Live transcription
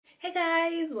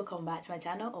Hey guys, welcome back to my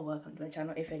channel, or welcome to my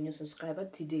channel if you're a new subscriber.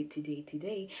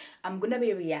 Today I'm gonna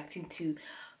be reacting to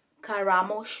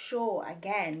Karamo show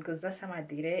again, because last time I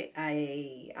did it,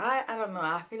 I don't know,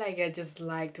 I feel like I just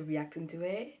liked reacting to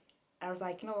it. I was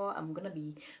like, you know what, I'm gonna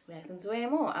be reacting to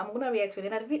it more. I'm gonna react to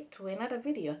another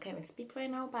video. I can't even speak right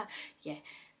now, but yeah,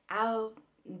 I'm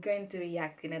going to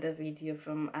react to another video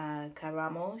from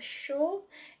Karamo show,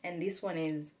 and this one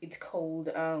it's called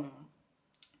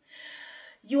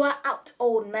You Are Out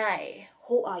All Night,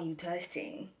 Who Are You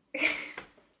Testing?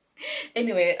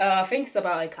 Anyway, I think it's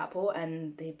about a couple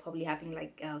and they probably having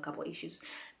like a couple issues,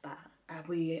 but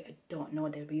we don't know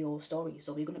the real story,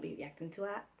 so we're gonna be reacting to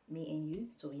that, me and you,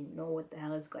 so we know what the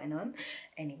hell is going on.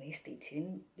 Anyway, stay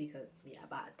tuned because we are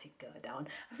about to go down.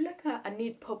 I feel like I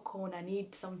need popcorn, I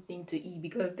need something to eat,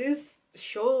 because this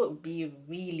show will be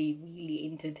really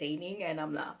entertaining, and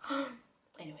I'm like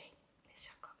anyway, let's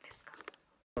go.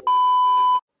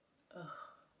 Ugh,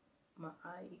 my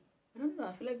eye, I don't know,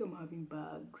 I feel like I'm having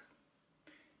bugs.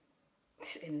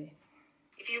 Anyway.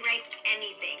 If you write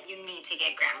anything, you need to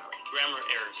get Grammarly. Grammar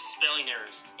errors, spelling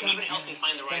errors, and even helps me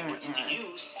find the right words to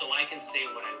use so I can say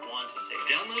what I want to say.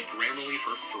 Download Grammarly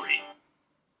for free.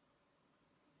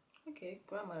 Okay,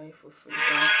 Grammarly for free.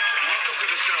 Welcome to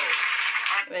the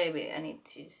show. Wait, I need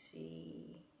to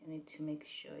see. I need to make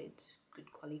sure it's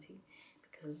good quality,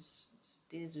 because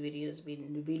these videos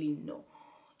been really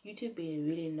YouTube been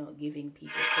really not giving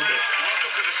people credit.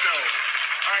 Welcome to the show.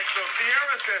 All right, so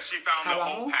Kiara says she found the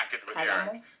whole package with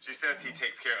Karamo. Eric. She says he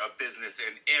takes care of business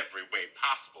in every way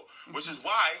possible, which is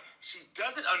why she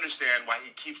doesn't understand why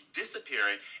he keeps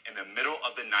disappearing in the middle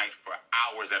of the night for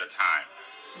hours at a time.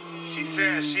 She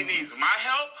says she needs my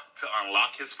help to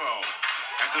unlock his phone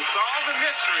and to solve the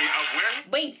mystery of where he...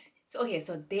 Wait, so okay,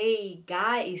 so the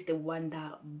guy is the one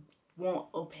that won't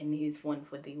open his phone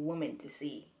for the woman to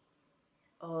see.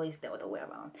 Or is the other way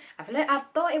around? I feel like I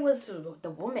thought it was the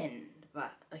woman,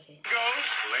 but okay. goes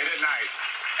late at night.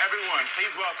 Everyone, please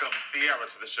welcome Kiara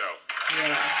to the show.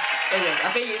 Yeah. Okay,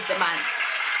 I think it's the man.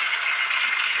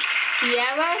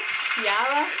 Sierra?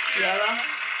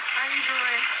 How you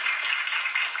doing?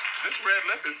 This red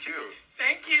lip is cute.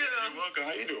 Thank you. You're welcome.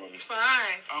 How you doing?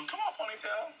 Fine. Come on,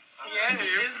 ponytail. Yes,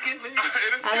 it's good. It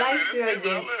is I good, like man. It's your good,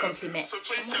 good man. compliment. So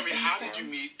please tell me, how did you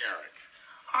meet Eric?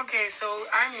 Okay, so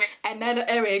I met. Another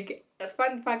Eric. A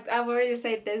fun fact, I've already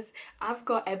said this. I've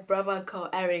got a brother called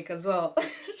Eric as well.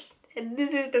 And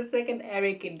this is the second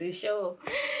Eric in the show.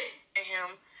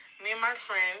 Him, me and my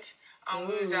friend,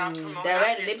 we was out promoting the our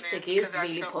red business lipstick is because I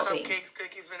really sell popping. cupcakes,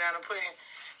 cookies, banana pudding.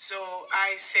 So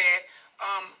I said,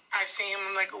 I see him.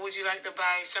 I'm like, would you like to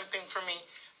buy something for me?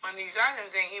 One of these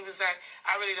items, and he was like,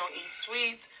 I really don't eat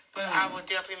sweets, but I will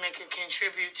definitely make a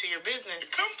contribute to your business.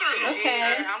 Come through. Okay.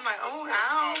 Yeah, I'm like, oh,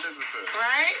 Small wow. businesses.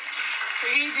 Right? So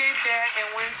he did that,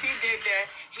 and once he did that,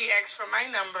 he asked for my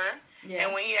number. Yeah.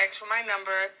 And when he asked for my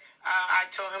number, I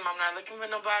told him I'm not looking for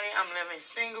nobody. I'm living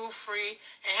single, free,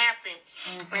 and happy.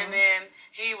 And then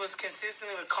he was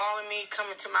consistently calling me,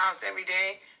 coming to my house every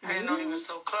day. I didn't know he was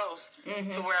so close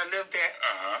to where I lived at.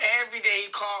 Every day he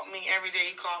called me.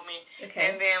 Okay.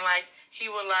 And then, like,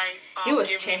 he would, like, He was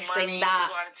give me chasing money that.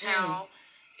 to go out of town.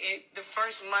 The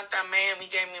first month I met him, he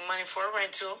gave me money for a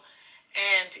rental.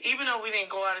 And even though we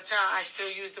didn't go out of town, I still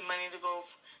used the money to go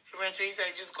for rental. He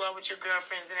said, just go out with your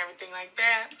girlfriends and everything like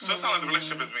that. So it sounds like the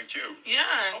relationship has been cute.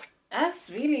 Yeah. That's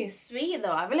really sweet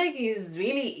though. I feel like he's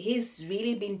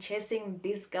really been chasing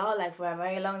this girl like for a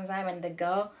very long time, and the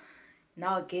girl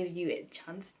now gave you a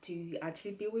chance to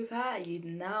actually be with her. You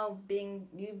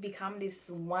become this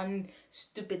one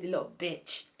stupid little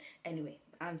bitch. Anyway,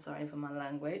 I'm sorry for my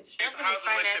language. So how's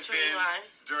the relationship Financially been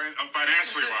wise. during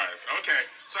financially wise? Okay.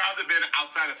 So how's it been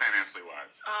outside of financially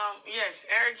wise? Yes,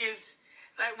 Eric is,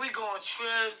 like, we go on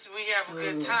trips, we have a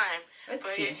good time. That's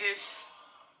But cute. it's just,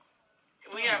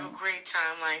 we have a great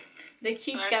time, like, They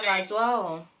keep I together say- as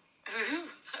well.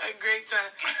 a great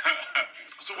time.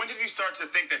 So when did you start to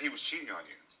think that he was cheating on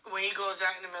you? When he goes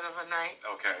out in the middle of the night.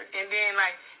 Okay. And then,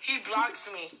 like, he blocks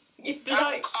me. You I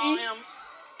like would call him,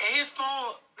 and his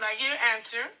phone, like, he'll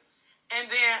answer. And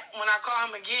then when I call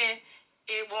him again,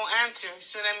 it won't answer.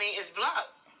 So that means it's blocked.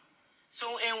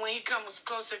 So, and when he comes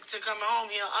closer to coming home,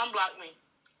 he'll unblock me.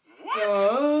 What?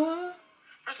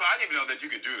 First of all, I didn't even know that you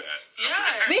could do that.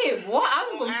 Yeah. Wait, what?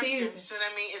 I'm Won't answer. confused. So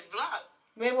that means it's blocked.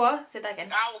 Wait, what? Say that again.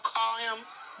 I will call him,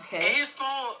 and Okay. his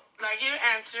phone, like, he'll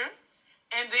answer.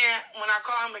 And then when I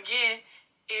call him again,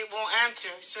 it won't answer.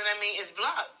 So that means it's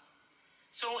blocked.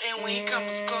 So, and when he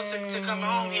comes closer to coming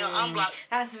home, he'll unblock.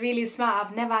 That's really smart.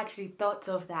 I've never actually thought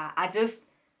of that.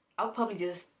 I'll probably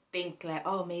just think like,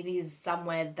 oh, maybe it's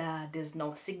somewhere that there's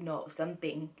no signal or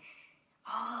something.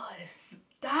 Oh,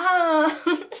 Stop.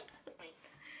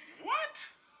 What?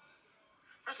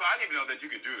 First of all, I didn't even know that you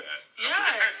could do that.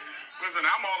 Yes. Listen,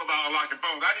 I'm all about unlocking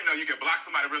phones. I didn't know you could block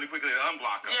somebody really quickly and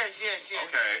unblock them. Yes.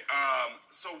 Okay.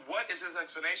 So what is his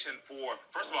explanation for,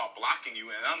 first of all, blocking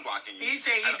you and unblocking you? He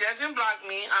said he doesn't block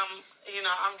me.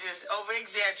 I'm just over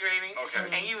exaggerating. Okay.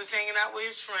 And he was hanging out with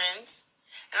his friends.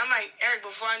 And I'm like, Eric,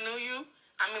 before I knew you,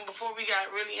 before we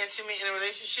got really intimate in a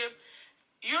relationship,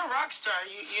 you're a rock star.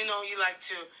 You know, you like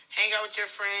to hang out with your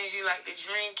friends. You like to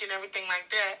drink and everything like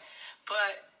that.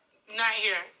 But not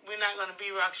here. We're not going to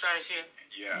be rock stars here.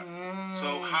 Yeah.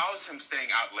 So how is him staying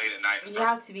out late at night? You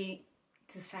have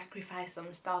to sacrifice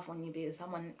some stuff when you be with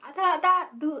someone.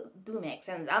 That do make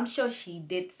sense. I'm sure she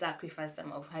did sacrifice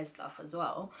some of her stuff as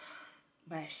well.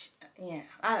 But yeah,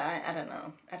 I don't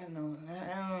know.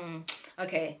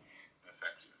 Okay.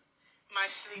 Affect you. My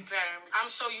sleep pattern. I'm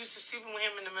so used to sleeping with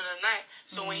him in the middle of the night.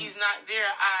 So when he's not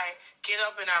there, I get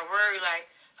up and I worry. Like,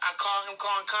 I call him.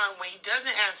 When he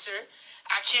doesn't answer,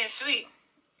 I can't sleep.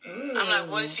 I'm like,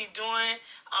 what is he doing?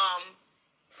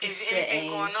 Is anything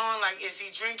going on? Like, is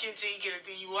he drinking till he get a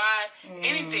DUI?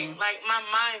 Anything. Like, my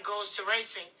mind goes to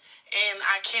racing, and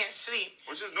I can't sleep.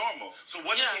 Which is normal. So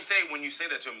what does he say when you say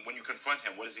that to him, when you confront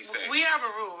him? What does he say? We have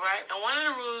a rule, right? And one of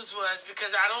the rules was,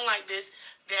 because I don't like this,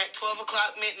 that 12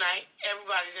 o'clock midnight,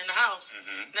 everybody's in the house.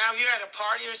 Now, if you're at a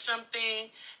party or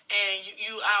something, and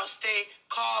you outstay,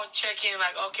 call, check in,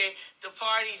 like, okay, the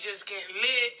party's just getting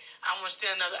lit, I'm going to stay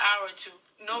another hour or two.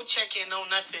 No check-in, no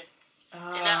nothing.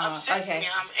 And that upsets me.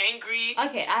 I'm angry.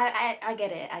 Okay, I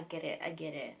get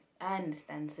it. I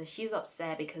understand. So she's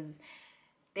upset because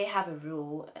they have a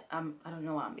rule. I don't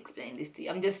know why I'm explaining this to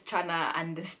you. I'm just trying to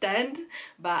understand,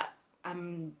 but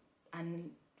I'm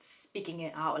speaking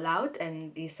it out loud,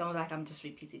 and it sounds like I'm just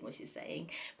repeating what she's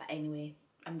saying. But anyway,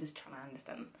 I'm just trying to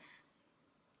understand.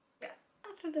 I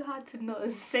don't know how to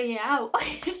not say it out.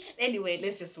 Anyway,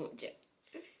 let's just watch it.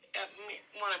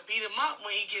 Want to beat him up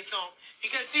when he gets home,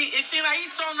 because see, it seems like he's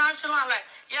so nonchalant. Like,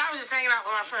 yeah, I was just hanging out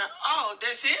with my friend. Oh,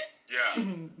 that's it? Yeah.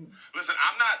 Listen,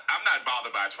 I'm not bothered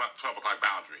by a 12 o'clock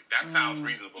boundary. That sounds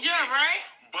reasonable. Yeah, right.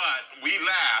 But we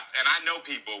laugh, and I know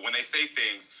people when they say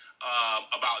things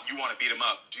about you want to beat him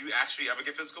up. Do you actually ever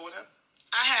get physical with him?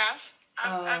 I have.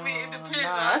 I mean, it depends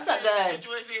on that's not good. the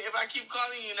situation. If I keep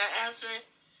calling you and not answering,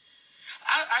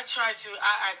 I try to.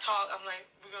 I talk. I'm like,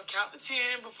 we're gonna count to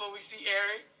 10 before we see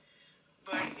Eric.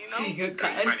 But, you know, You I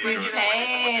can't feel like you're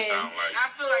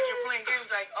playing games.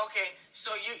 Like, okay,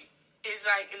 so it's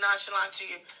like nonchalant to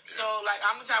you. So, like,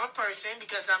 I'm the type of person,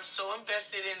 because I'm so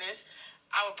invested in this,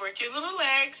 I will break your little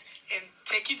legs and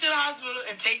take you to the hospital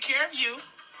and take care of you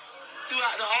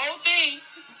throughout the whole thing.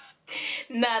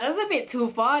 Nah, that's a bit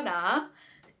too far now.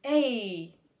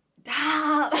 Hey,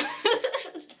 stop.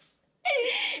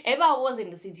 If I was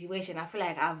in the situation, I feel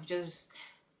like I've just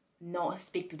not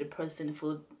speak to the person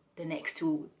for the next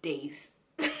 2 days.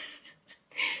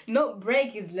 Not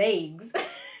break his legs.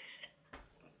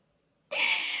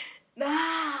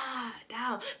 Nah,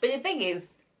 down. But the thing is,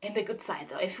 in the good side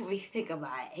though, if we think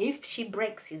about it, if she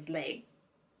breaks his leg,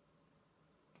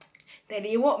 then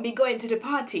he won't be going to the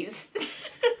parties.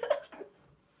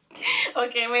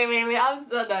 Okay, wait. I'm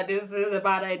so that this is a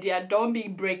bad idea. Don't be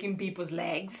breaking people's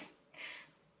legs.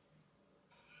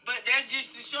 But that's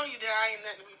just to show you that I ain't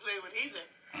nothing to be played with either.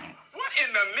 What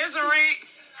in the misery?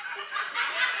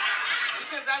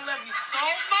 Because I love you so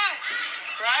much,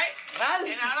 right? That's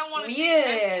and I don't want to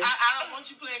weird. I don't want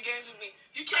you playing games with me.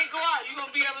 You can't go out. You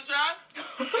gonna be able to drive?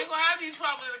 We're gonna have these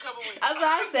problems in a couple weeks. That's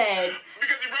what I said.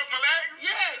 Because you broke my legs?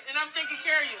 Yeah, and I'm taking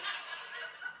care of you.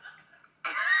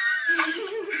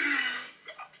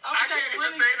 I can't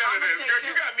even say none of this. Girl,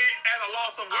 you got me at a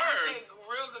loss of I'm gonna words. take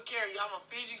real good care of you. I'm gonna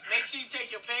feed you. Make sure you take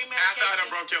your pain After I medication.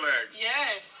 done broke your legs.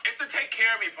 Yes. It's the take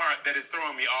care of me part that is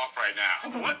throwing me off right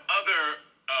now. What other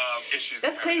issues?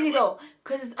 That's crazy though,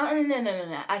 cause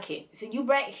no. Okay, so you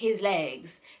break his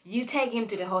legs, you take him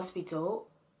to the hospital.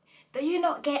 Do you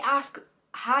not get asked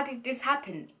how did this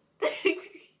happen?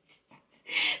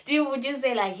 Would you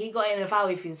say like he got in a fight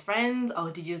with his friends,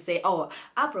 or did you say, oh,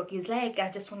 I broke his leg, I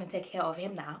just want to take care of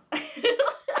him now?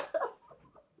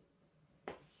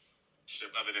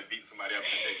 Other than beating somebody up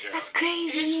and take care of. That's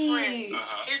crazy.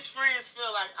 His friends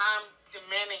feel like I'm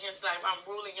demanding his life. I'm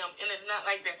ruling him, and it's not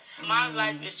like that. My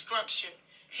life is structured.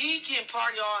 He can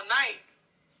party all night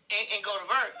and go to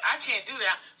work. I can't do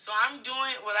that. So I'm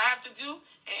doing what I have to do,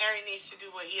 and Eric needs to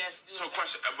do what he has to do. So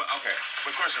question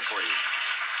for you.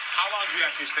 How long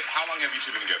have you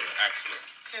two been together, actually?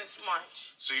 Since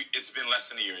March. So it's been less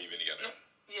than a year you've been together?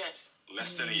 Yes.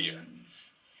 Less than a year.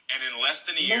 And in less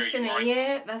than a year, Less than a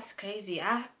year? That's crazy.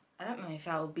 I don't know if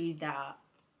I would be that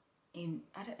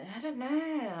I don't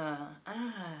know.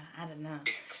 I don't know.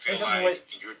 I feel It's like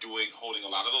you're holding a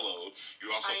lot of the load.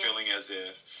 You're also feeling as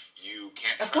if you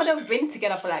can't I trust thought him. they've been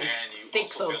together for like And you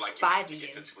 6 also or feel like you 5 have to get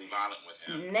years. physically violent with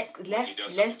him.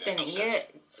 Less than a year.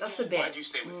 That's a bit. Why do you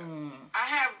stay with him? I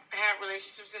have had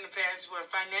relationships in the past where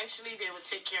financially they would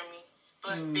take care of me,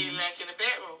 but they lack in the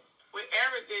bedroom. Where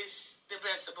Eric is the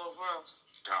best of both worlds.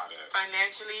 Got it.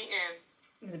 Financially and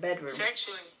In the bedroom.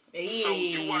 sexually. So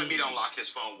you wanted me to unlock his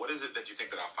phone. What is it that you think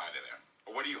that I'll find in there?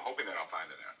 Or what are you hoping that I'll find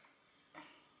in there?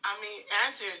 I mean,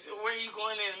 answers. Where are you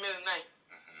going in the middle of the night?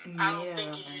 I don't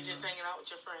think you're just hanging out with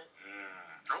your friend.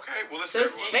 Okay, well, listen,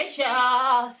 Suspicious.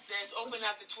 That's open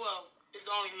after 12.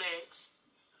 It's only legs.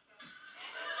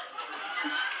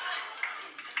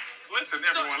 Listen,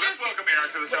 everyone, let's welcome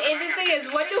Eric to the show. But everything is,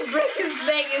 when you break his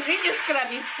leg, is he just gonna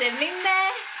be standing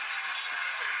there?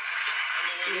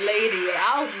 Lady,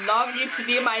 I would love you to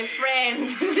be my friend.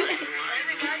 Every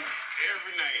night?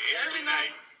 Every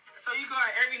night. So you go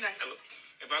out every night?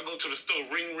 If I go to the store,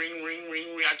 ring,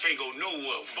 I can't go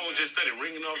nowhere. Phone just started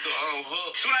ringing off the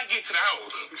hook. Soon I get to the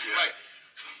house, like,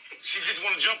 she just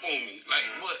want to jump on me. Like,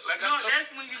 what? Like, No,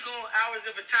 that's when you go hours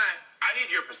of a time. I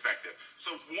need your perspective.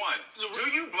 So, one, do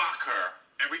you block her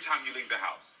every time you leave the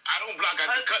house? I don't block. I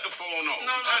just cut the phone off.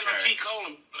 No, I keep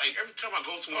calling. Like, every time I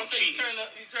go somewhere, I'm So you cheating.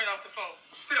 turn off the phone.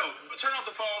 Still, turn off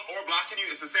the phone or blocking you,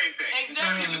 it's the same thing.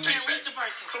 Exactly. You It's the same can't reach thing. the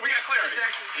person. So we got clarity.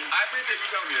 Exactly. I appreciate you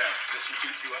telling me that. Does she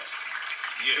beat you up?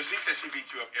 Yeah. Because she said she beat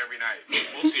you up every night.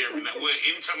 Mostly every night. Well,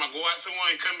 anytime I go out somewhere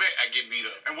and come back, I get beat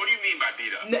up. And what do you mean by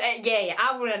beat up? No, yeah,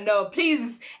 I wanna know.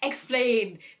 Please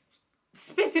explain.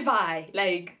 Specify.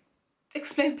 Like,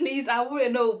 explain, please. I wanna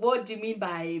know, what do you mean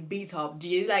by beat up? Do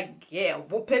you like,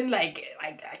 whooping like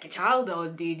a child, or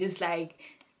do you just like,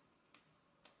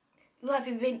 who have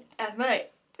you been at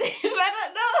night? I don't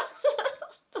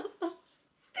know.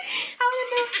 I don't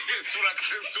know.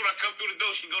 soon I come through the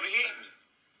door, she go to hit me.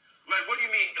 Like, what do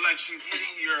you mean? Like, she's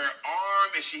hitting your arm?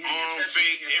 Is she hitting Arm, your chest?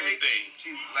 face, Your everything.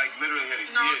 She's, like, literally hitting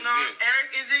you. No, Yes, no, yes. Eric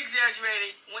is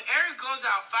exaggerating. When Eric goes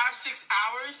out 5-6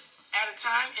 hours at a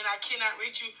time and I cannot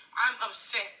reach you, I'm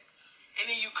upset. And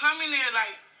then you come in there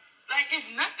like it's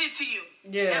nothing to you.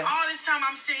 Yeah. And all this time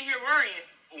I'm sitting here worrying.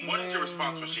 What is your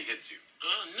response when she hits you?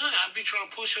 None. I be trying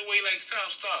to push her away like,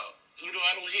 stop. You know,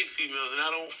 I don't hit females, and I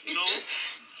don't, you know.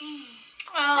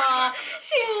 Oh,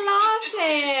 she loves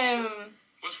him.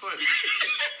 What's funny?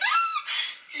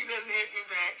 He doesn't hit me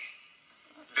back.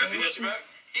 Does he hit you back?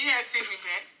 He has hit me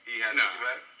back. He has hit you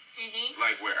back?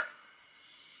 Like where?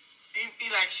 He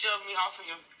like shoved me off of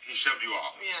him. He shoved you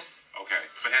off? Yes. Okay.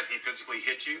 But has he physically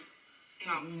hit you?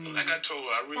 No. Like I told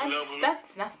her, I really love him.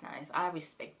 That's nice. I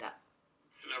respect that.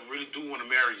 And I really do want to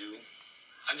marry you.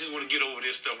 I just want to get over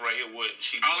this stuff right here. What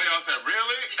she Oh, y'all said,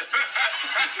 really?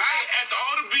 after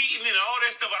all the beating and all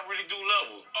that stuff, I really do love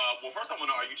her. Well, first I want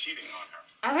to know, are you cheating on her?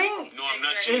 I think No, I'm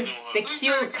not cheating it's on the her.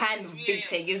 cute kind of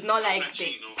beating. It's not I'm like not the.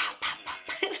 cheating on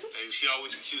her. And she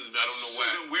always accuses me. I don't know So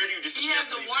why. then where do you He disappear has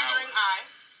for a these wandering hours? eye.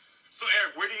 So,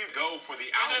 Eric, where do you go for the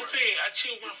Like I hours? said, I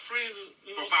chill with my friends.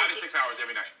 You For know, 5 to 6 hours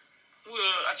every night.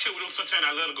 Well, I chill with them. Sometimes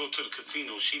I let her go to the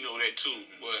casino. She know that too.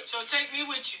 But So take me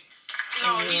with you.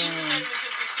 No, he used to take me to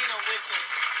the casino with him.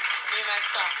 Then I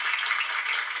stopped.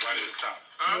 Why did it stop?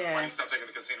 Yeah. Why did you stop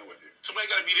taking the casino with you? somebody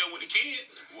got to be there with the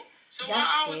kids. So why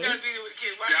I always gotta be there with the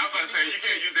kids? Why Yeah, I was you about to say, you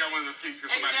can't use that. that one as an excuse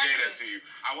because somebody gave that to Exactly. you.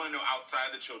 I want to know,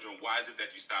 outside the children, why is it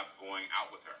that you stopped going out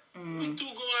with her? We do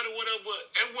go out or whatever, but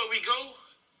everywhere we go,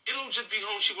 it don't just be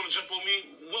home. She want to jump on me.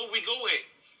 Where we go at?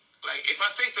 Like, if I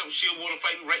say something, she'll want to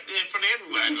fight me right there in front of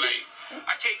everybody. Like,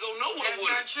 I can't go nowhere That's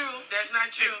with not her. true. That's not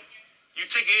true. You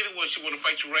take it anywhere, she want to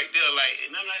fight you right there. Like,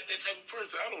 and I'm not that type of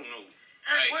person. I don't know.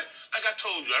 Eric, Like, like I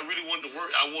told you, I really want to work.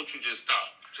 I want you to just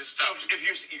stop. Just So stop. if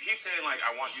you keep saying, like,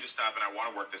 I want you to stop and I want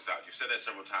to work this out, you've said that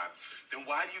several times, then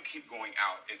why do you keep going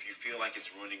out if you feel like it's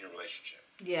ruining your relationship?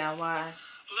 Yeah, why?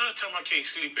 A lot of time I can't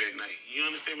sleep at night. You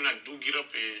understand me? I do get up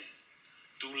and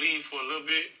do leave for a little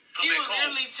bit. Come He back would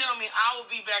home. literally tell me I will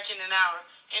be back in an hour,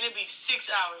 and it'd be 6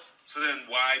 hours. So then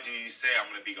why do you say I'm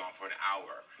going to be gone for an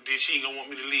hour? Then she ain't gonna want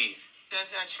me to leave.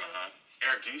 That's not true.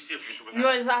 Eric, do you see a future with No,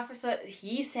 her? it's officer.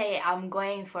 He say I'm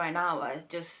going for an hour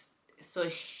just so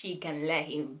she can let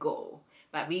him go,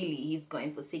 but really he's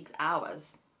going for 6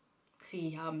 hours.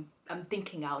 See, I'm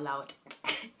thinking out loud.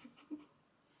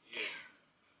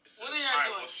 What are All y'all right,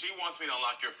 doing? well, she wants me to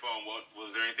unlock your phone.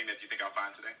 Was there anything that you think I'll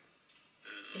find today?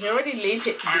 He already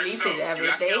deleted All right, so you asked me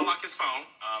to everything. unlock his phone.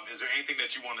 Is there anything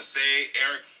that you want to say,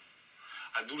 Eric?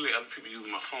 I do let other people use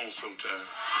my phone sometimes.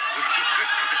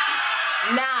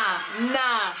 Nah. You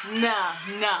let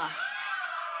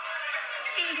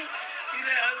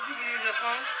other people use your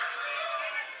phone?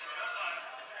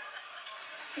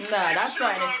 Nah, that's Keep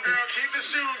the not shoes an on, excuse. girl. Keep the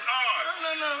shoes on.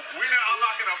 No. We're not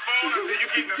unlocking a phone until you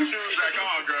keep them shoes back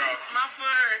on, girl. My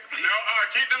foot hurt. No,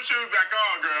 keep them shoes back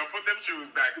on, girl. Put them shoes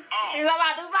back on. She's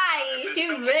about to buy it.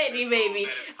 She's ready,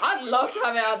 baby. I'd love to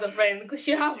have her as a friend because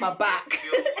she'll have my back.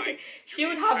 She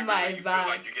would have my You feel back.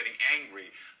 like you're getting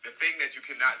angry. The thing that you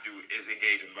cannot do is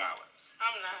engage in violence.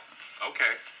 I'm not.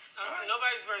 Okay.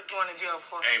 Nobody's worth going to jail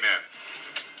for. Amen.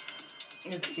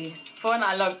 Let's see. Phone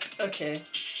unlocked. Okay.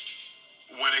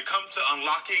 When it comes to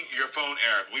unlocking your phone,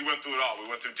 Eric, we went through it all. We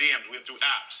went through DMs, we went through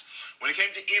apps. When it came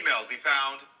to emails, we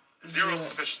found zero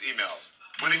suspicious emails.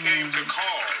 When it came to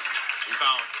calls, we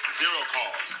found 0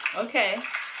 calls. Okay.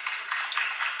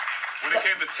 When it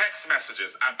came to text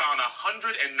messages, I found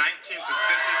 119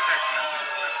 suspicious text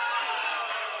messages.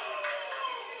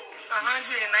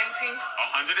 119?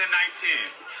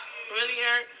 119. Really,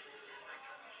 Eric?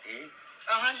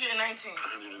 119.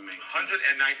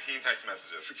 119 text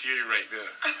messages. Security right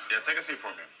there. Yeah, take a seat for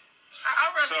me.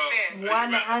 I'll understand.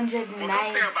 119. Well, come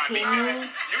stand by me.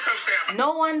 You come stand by me.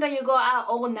 No wonder you go out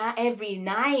all night, every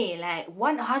night. Like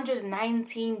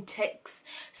 119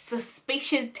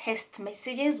 suspicious text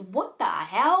messages. What the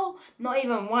hell? Not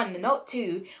even one, not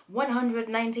two.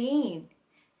 119.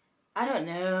 I don't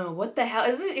know. What the hell?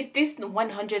 Is this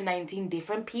 119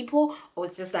 different people? Or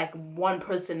it's just like one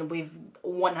person with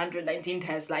 119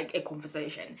 tests, like a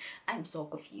conversation? I'm so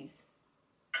confused.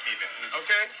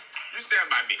 Okay? You stand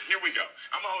by me. Here we go.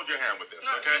 I'm going to hold your hand with this,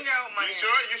 No, okay? you got with my You hand.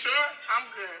 sure? You sure?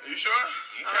 I'm good. You sure?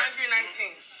 Okay.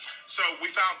 119. So we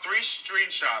found 3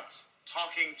 screenshots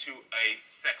talking to a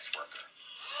sex worker.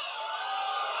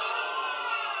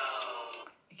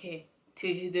 Okay.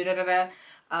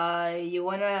 You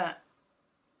wanna...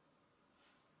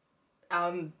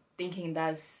 I'm thinking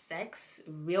that's sex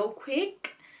real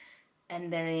quick.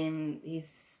 And then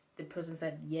the person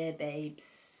said, yeah,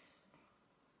 babes.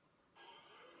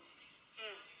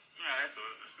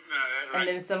 And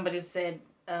then somebody said,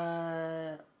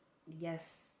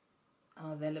 yes,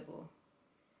 I'm available.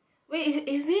 Wait,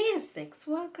 is he a sex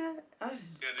worker? I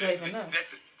don't even know.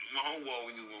 That's my homeboy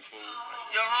when you on phone.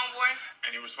 Your homeboy?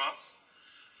 Any response?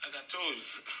 Like I told you,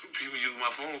 people use my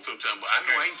phone sometimes, but I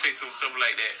know I ain't take no stuff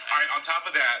like that. All right, on top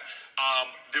of that,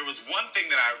 there was one thing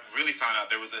that I really found out.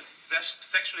 There was a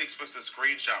sexually explicit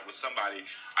screenshot with somebody.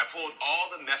 I pulled all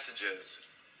the messages,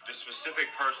 the specific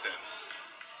person.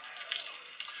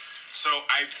 So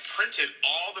I printed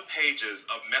all the pages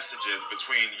of messages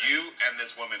between you and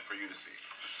this woman for you to see.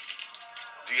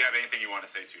 Do you have anything you want to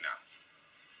say to now?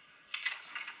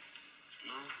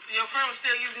 Your friend was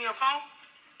still using your phone?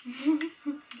 You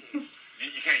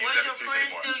can't use Was that your excuse friend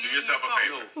anymore. still Do using yourself a your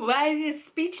favor. phone? Why is he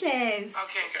speechless?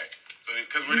 Okay. Okay. So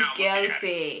because we're now looking at it.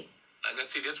 Guilty. Like I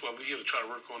said, that's why we're here to try to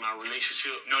work on our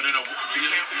relationship. No. You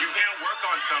can't work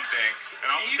on something. And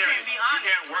also, You Sarah, can't be you honest.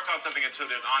 can't work on something until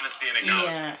there's honesty and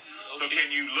acknowledgement. Yeah. So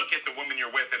can you look at the woman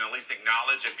you're with and at least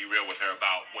acknowledge and be real with her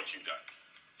about what you've done?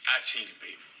 I cheated,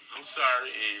 baby. I'm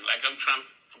sorry, and like I'm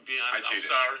being honest, I'm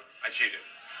sorry. I cheated.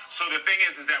 So the thing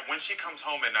is that when she comes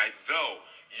home at night, though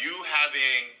you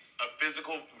being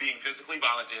physically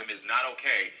violent to him is not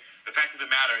okay, the fact of the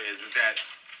matter is that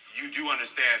you do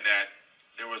understand that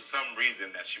there was some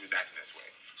reason that she was acting this way.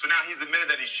 So now he's admitted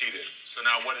that he's cheated. So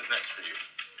now what is next for you?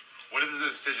 What is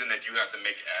the decision that you have to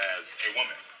make as a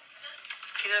woman?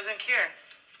 He doesn't care.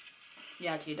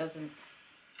 Yeah, she doesn't.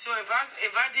 So if I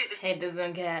did this, He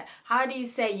doesn't care. How do you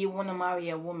say you want to marry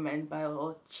a woman but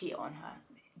or cheat on her?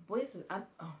 Boys, oh my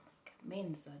god,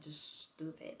 men are just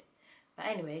stupid. But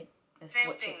anyway, let's same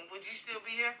watch thing. it. Would you still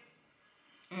be here?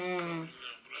 Mm.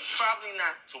 Probably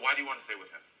not. So why do you want to stay with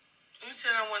him? You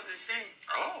said I wanted to stay.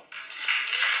 Oh.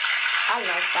 I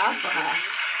like that for her.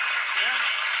 Yeah.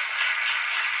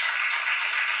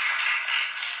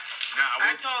 Now,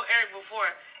 I told Eric before,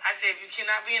 I said, if you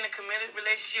cannot be in a committed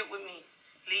relationship with me,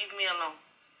 leave me alone.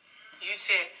 You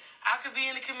said, I could be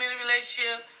in a committed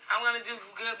relationship, I'm going to do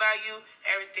good by you,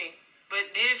 everything.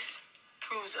 But this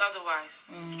proves otherwise.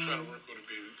 You try to work on it,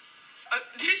 baby.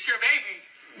 This your baby.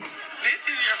 This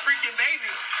is your freaking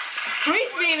baby.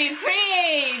 Preach, baby,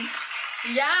 preach!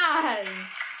 Yes!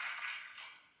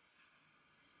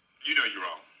 You know you're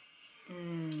wrong.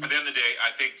 At the end of the day, I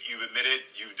think you've admitted,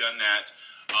 you've done that.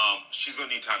 She's going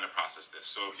to need time to process this.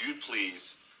 So if you'd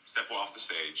please step off the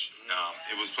stage.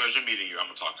 It was a pleasure meeting you. I'm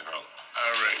going to talk to her. All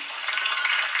right.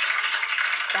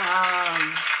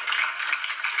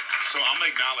 So So I'm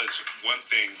gonna acknowledge one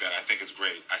thing that I think is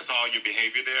great. I saw your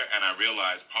behavior there, and I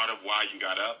realized part of why you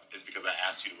got up is because I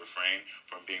asked you to refrain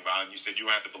from being violent. You said you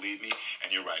don't have to believe me,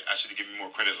 and you're right. I should have given you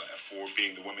more credit for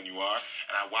being the woman you are.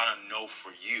 And I want to know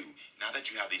for you, now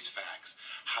that you have these facts,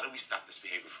 how do we stop this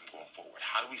behavior from going forward?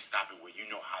 How do we stop it where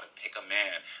you know how to pick a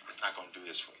man that's not gonna do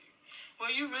this for you?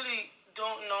 Well, you really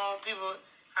don't know people.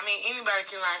 I mean, anybody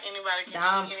can lie. Anybody can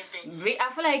cheat. Anything.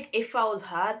 I feel like if I was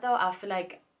her though, I feel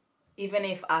like even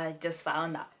if I just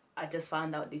found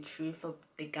out the truth of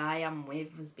the guy I'm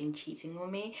with who's been cheating on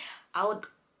me, I would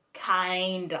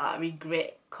kinda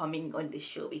regret coming on the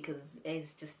show because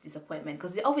it's just disappointment.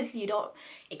 Because obviously you don't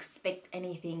expect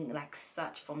anything like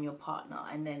such from your partner,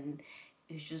 and then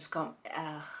it's just come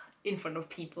in front of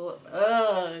people.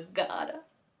 Oh God.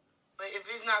 But if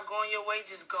it's not going your way,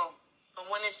 just go. But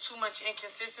when it's too much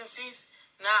inconsistencies,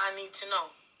 now I need to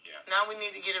know. Yeah. Now we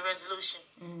need to get a resolution,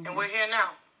 and we're here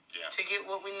now. Yeah. To get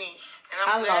what we need. And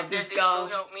I I'm love glad this that this girl.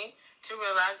 show helped me to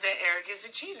realize that Eric is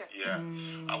a cheater. Yeah.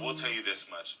 I will tell you this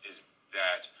much, is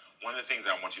that one of the things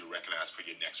I want you to recognize for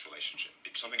your next relationship,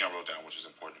 it's something I wrote down which was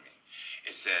important to me.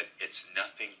 It said, it's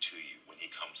nothing to you when he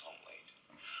comes home late.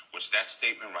 Which that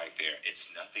statement right there,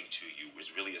 it's nothing to you,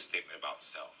 is really a statement about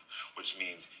self. Which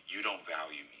means you don't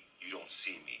value me, you don't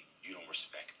see me, you don't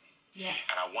respect me. Yeah.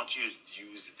 And I want you to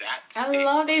use that I statement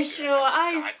love this right show. there as a I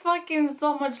guide. fucking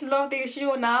so much love this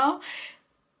show now.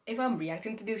 If I'm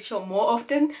reacting to this show more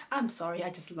often, I'm sorry,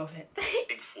 I just love it.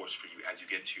 Big force for you as you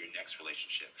get into your next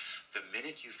relationship. The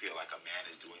minute you feel like a man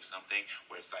is doing something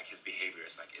where it's like his behavior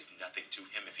is like it's nothing to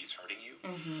him if he's hurting you,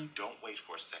 don't wait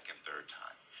for a second, third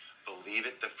time. Believe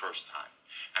it the first time.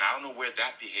 And I don't know where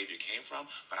that behavior came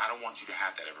from, but I don't want you to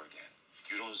have that ever again.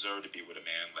 You don't deserve to be with a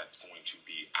man that's going to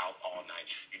be out all night.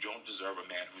 You don't deserve a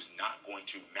man who's not going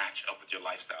to match up with your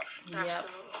lifestyle.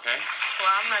 Absolutely. Okay?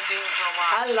 Well, I'm not dating for a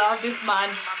while. I love this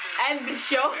man and this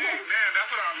show. Man,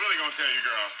 that's what I'm really going to tell you,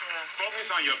 girl. Yeah.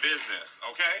 Focus on your business,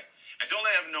 okay? And don't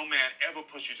let no man ever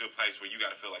push you to a place where you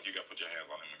got to feel like you got to put your hands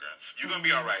on him, girl. You're going to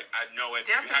be all right. I know it.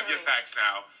 You have your Definitely. facts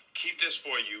now. Keep this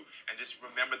for you, and just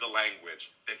remember the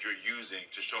language that you're using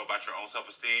to show about your own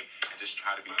self-esteem, and just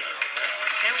try to be better, okay?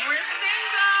 And we're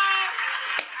single.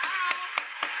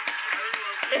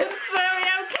 Sorry,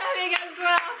 I'm coming as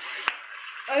well.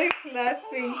 I'm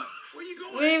clapping. Where you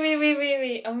going?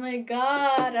 Wait. Oh my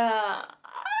God.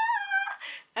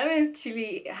 I'm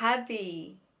actually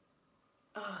happy.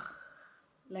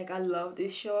 Like, I love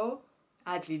this show.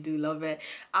 I actually do love it.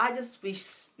 I just wish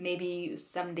maybe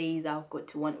some days I'll go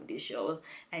to one of these shows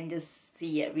and just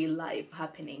see it real life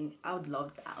happening. I would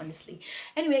love that, honestly.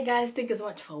 Anyway guys, thank you so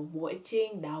much for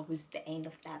watching. That was the end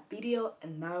of that video,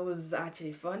 and that was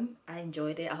actually fun. I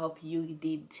enjoyed it. I hope you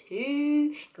did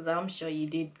too, because I'm sure you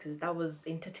did, because that was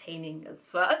entertaining as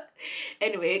fuck.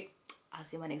 Anyway, I'll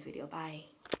see you in my next video. Bye.